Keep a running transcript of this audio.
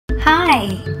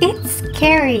Hi, it's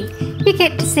Kerry. You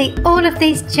get to see all of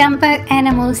these jumbo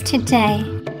animals today.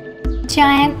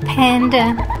 Giant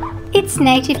panda. It's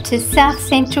native to South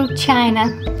Central China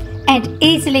and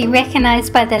easily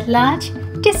recognized by the large,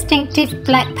 distinctive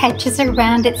black patches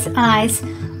around its eyes,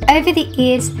 over the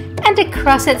ears and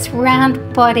across its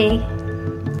round body.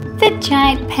 The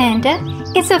giant panda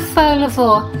is a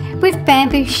folivore with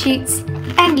bamboo shoots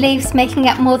and leaves making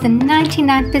up more than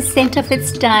 99% of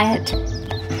its diet.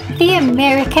 The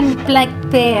American black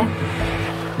bear.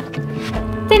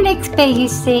 The next bear you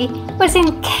see was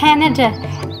in Canada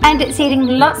and it's eating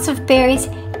lots of berries,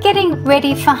 getting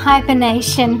ready for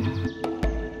hibernation.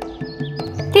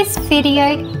 This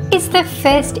video is the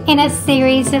first in a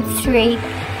series of 3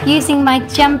 using my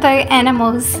jumbo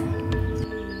animals.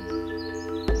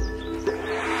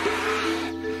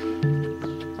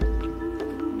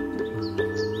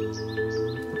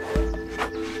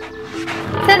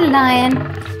 The lion.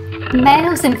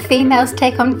 Males and females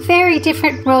take on very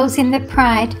different roles in the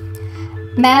pride.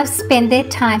 Males spend their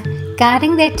time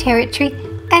guarding their territory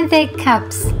and their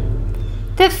cubs.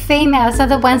 The females are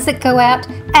the ones that go out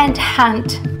and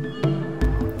hunt.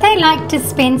 They like to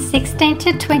spend 16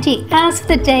 to 20 hours of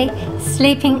the day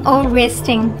sleeping or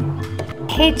resting.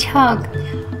 Hedgehog.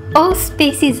 All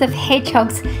species of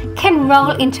hedgehogs can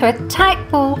roll into a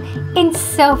tight ball in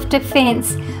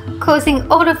self-defense, causing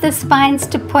all of the spines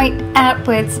to point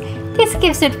outwards. This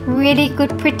gives it really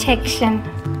good protection.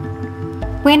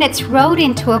 When it's rolled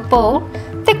into a ball,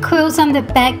 the quills on the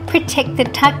back protect the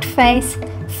tucked face,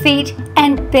 feet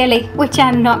and belly, which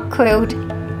are not quilled.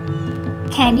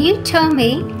 Can you tell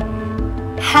me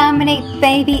how many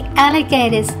baby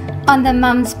alligators on the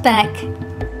mum's back?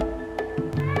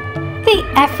 The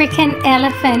African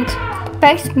elephant.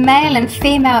 Both male and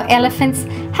female elephants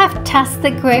have tusks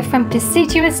that grow from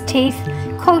deciduous teeth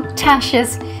called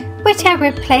tushes, which are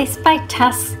replaced by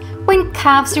tusks when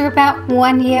calves are about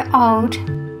 1 year old.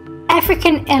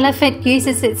 African elephant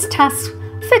uses its tusks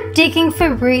for digging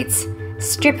for roots,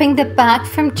 stripping the bark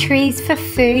from trees for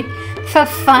food, for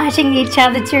fighting each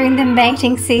other during the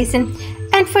mating season,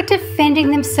 and for defending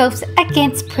themselves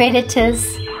against predators.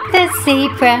 The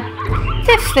zebra.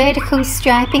 The vertical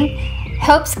striping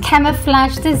helps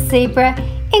camouflage the zebra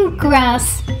in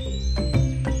grass.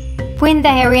 When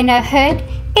they are in a herd,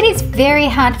 it is very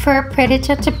hard for a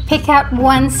predator to pick out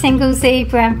one single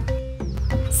zebra.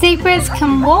 Zebras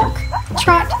can walk,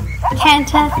 trot,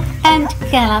 canter and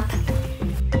gallop.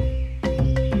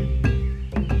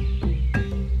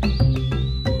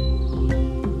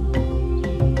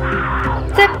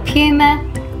 The puma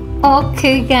or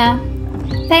cougar.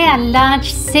 They are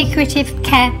large, secretive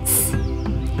cats.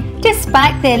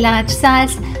 Despite their large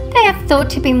size, they are thought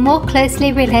to be more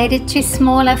closely related to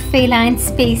smaller feline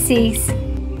species.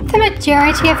 The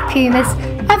majority of pumas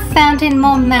are found in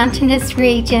more mountainous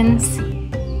regions.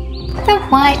 The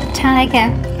white tiger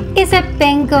is a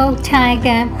Bengal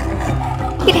tiger.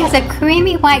 It has a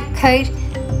creamy white coat,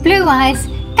 blue eyes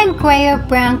and grey or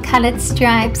brown coloured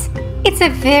stripes. It's a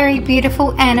very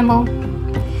beautiful animal.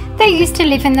 They used to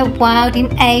live in the wild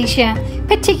in Asia,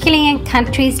 particularly in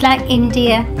countries like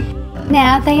India.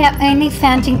 Now they are only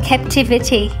found in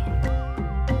captivity.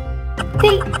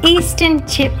 The eastern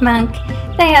chipmunk.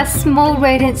 They are small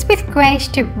rodents with greyish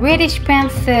to reddish brown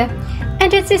fur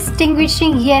and a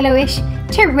distinguishing yellowish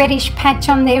to reddish patch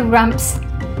on their rumps.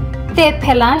 Their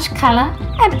pelage colour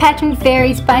and pattern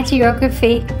varies by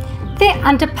geography. Their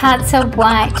underparts are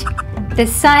white. The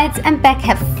sides and back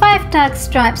have 5 dark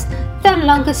stripes. The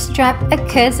longest stripe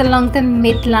occurs along the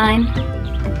midline.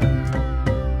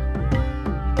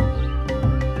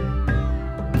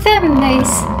 The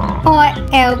moose or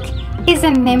elk is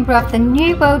a member of the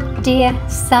New World deer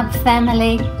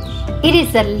subfamily. It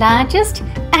is the largest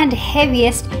and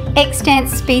heaviest extant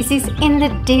species in the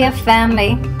deer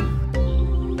family.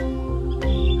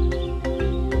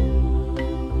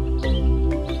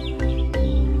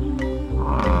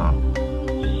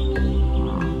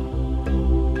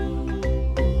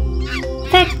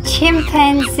 The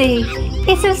chimpanzee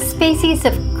is a species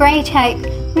of great ape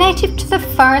native to the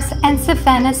forests and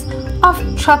savannas of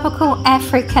tropical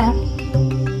Africa.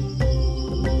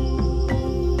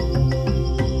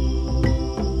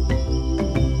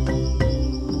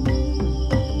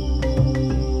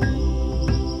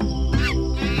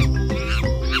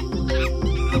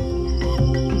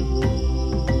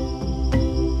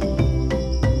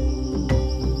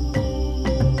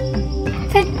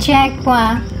 The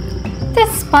jaguar. The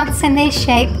spots and their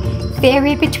shape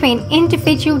vary between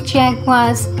individual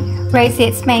jaguars.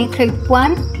 Rosettes may include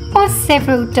 1 or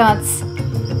several dots.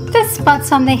 The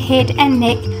spots on the head and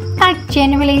neck are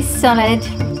generally solid.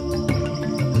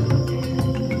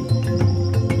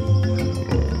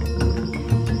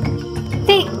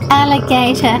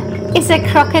 alligator is a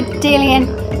crocodilian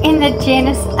in the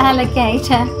genus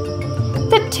Alligator.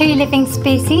 The two living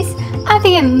species are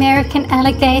the American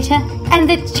alligator and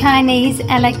the Chinese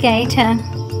alligator.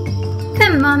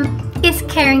 The mom is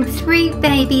carrying 3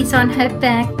 babies on her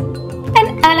back.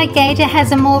 An alligator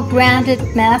has a more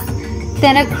rounded mouth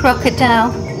than a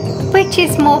crocodile, which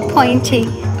is more pointy.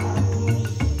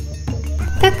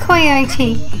 The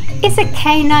coyote is a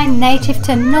canine native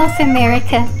to North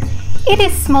America. It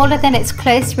is smaller than its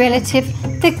close relative,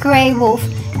 the grey wolf,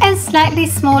 and slightly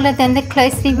smaller than the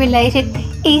closely related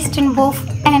eastern wolf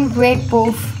and red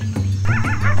wolf.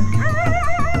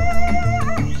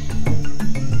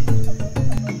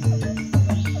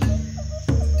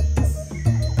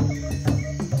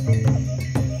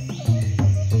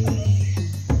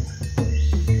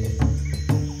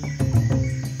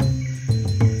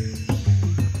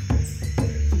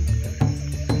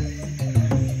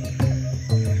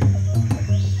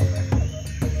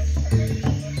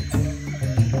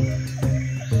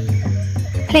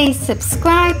 Please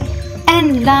subscribe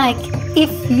and like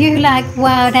if you like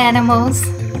wild animals.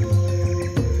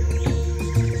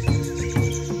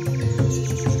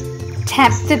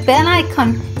 Tap the bell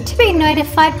icon to be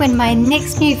notified when my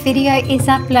next new video is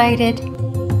uploaded.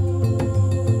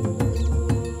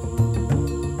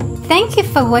 Thank you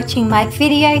for watching my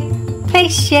video.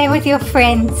 Please share with your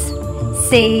friends.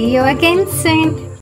 See you again soon.